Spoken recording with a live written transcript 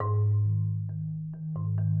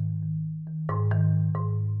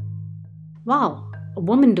Wow, a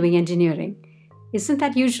woman doing engineering. Isn't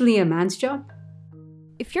that usually a man's job?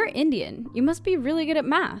 If you're Indian, you must be really good at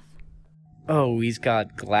math. Oh, he's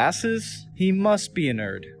got glasses? He must be a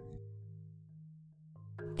nerd.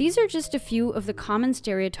 These are just a few of the common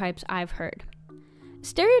stereotypes I've heard.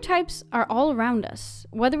 Stereotypes are all around us,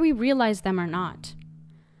 whether we realize them or not.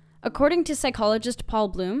 According to psychologist Paul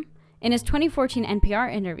Bloom, in his 2014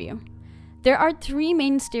 NPR interview, there are three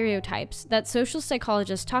main stereotypes that social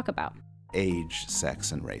psychologists talk about. Age,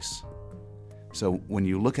 sex, and race. So when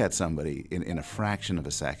you look at somebody in a fraction of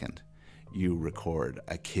a second, you record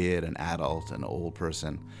a kid, an adult, an old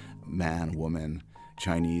person, man, woman,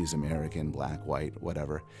 Chinese, American, black, white,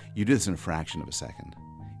 whatever. You do this in a fraction of a second.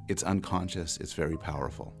 It's unconscious, it's very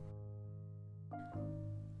powerful.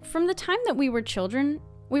 From the time that we were children,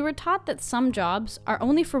 we were taught that some jobs are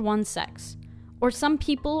only for one sex, or some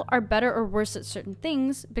people are better or worse at certain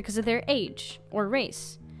things because of their age or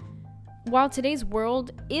race. While today's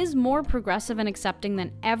world is more progressive and accepting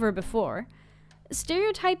than ever before,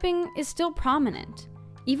 stereotyping is still prominent,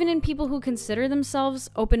 even in people who consider themselves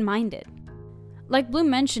open-minded. Like Bloom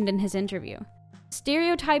mentioned in his interview,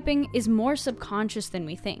 stereotyping is more subconscious than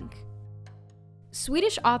we think.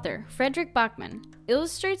 Swedish author Fredrik Backman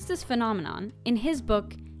illustrates this phenomenon in his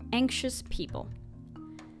book, Anxious People.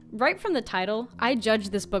 Right from the title, I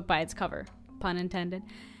judged this book by its cover, pun intended,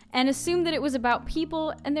 and assumed that it was about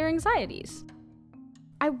people and their anxieties.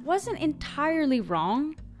 I wasn't entirely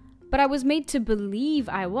wrong, but I was made to believe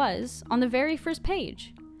I was on the very first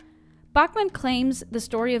page. Bachman claims the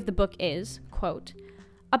story of the book is, quote,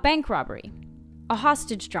 a bank robbery, a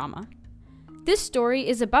hostage drama. This story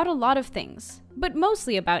is about a lot of things, but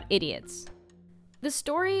mostly about idiots. The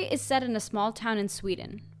story is set in a small town in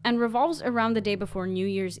Sweden and revolves around the day before New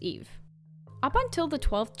Year's Eve. Up until the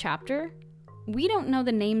 12th chapter, we don't know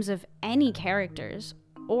the names of any characters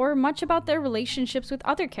or much about their relationships with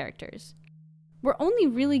other characters. We're only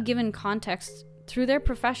really given context through their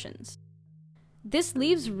professions. This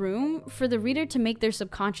leaves room for the reader to make their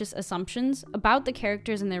subconscious assumptions about the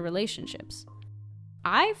characters and their relationships.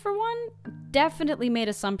 I, for one, definitely made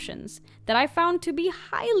assumptions that I found to be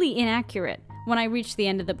highly inaccurate when I reached the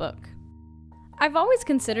end of the book. I've always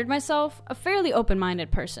considered myself a fairly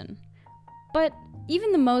open-minded person, but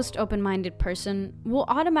even the most open-minded person will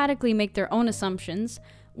automatically make their own assumptions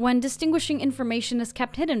when distinguishing information is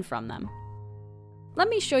kept hidden from them. Let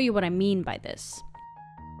me show you what I mean by this.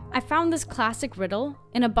 I found this classic riddle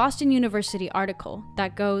in a Boston University article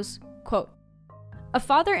that goes, quote, a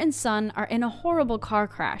father and son are in a horrible car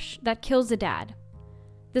crash that kills the dad.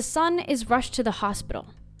 The son is rushed to the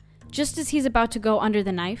hospital. Just as he's about to go under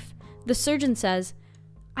the knife, the surgeon says,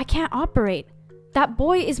 I can't operate. That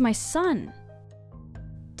boy is my son.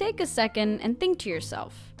 Take a second and think to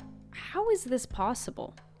yourself, how is this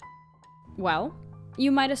possible? Well, you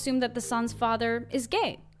might assume that the son's father is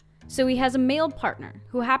gay, so he has a male partner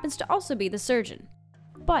who happens to also be the surgeon.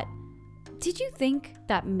 But did you think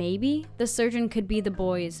that maybe the surgeon could be the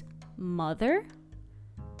boy's mother?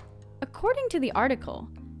 According to the article,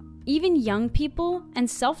 even young people and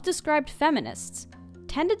self-described feminists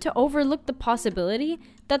tended to overlook the possibility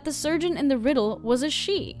that the surgeon in the riddle was a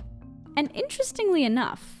she. And interestingly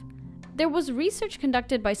enough, there was research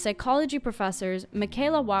conducted by psychology professors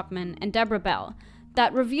Michaela Wapman and Deborah Bell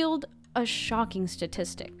that revealed a shocking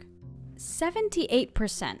statistic.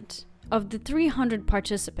 78% of the 300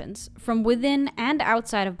 participants from within and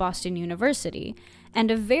outside of Boston University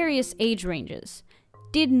and of various age ranges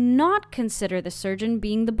did not consider the surgeon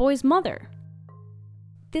being the boy's mother.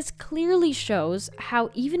 This clearly shows how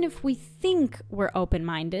even if we think we're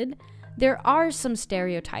open-minded, there are some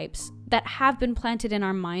stereotypes that have been planted in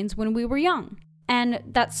our minds when we were young, and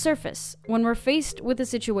that surface when we're faced with a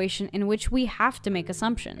situation in which we have to make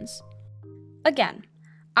assumptions. Again,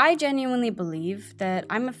 I genuinely believe that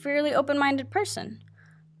I'm a fairly open-minded person,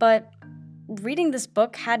 but reading this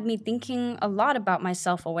book had me thinking a lot about my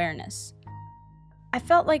self-awareness. I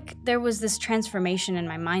felt like there was this transformation in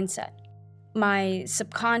my mindset. My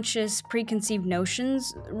subconscious, preconceived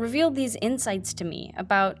notions revealed these insights to me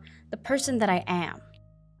about the person that I am.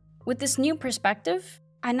 With this new perspective,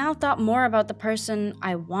 I now thought more about the person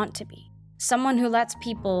I want to be. Someone who lets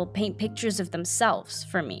people paint pictures of themselves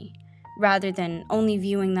for me, rather than only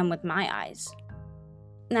viewing them with my eyes.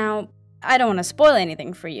 Now, I don't want to spoil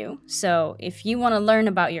anything for you, so if you want to learn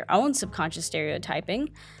about your own subconscious stereotyping,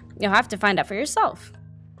 you'll have to find out for yourself.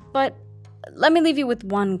 But let me leave you with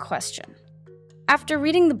one question. After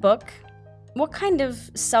reading the book, what kind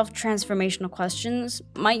of self-transformational questions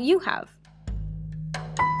might you have?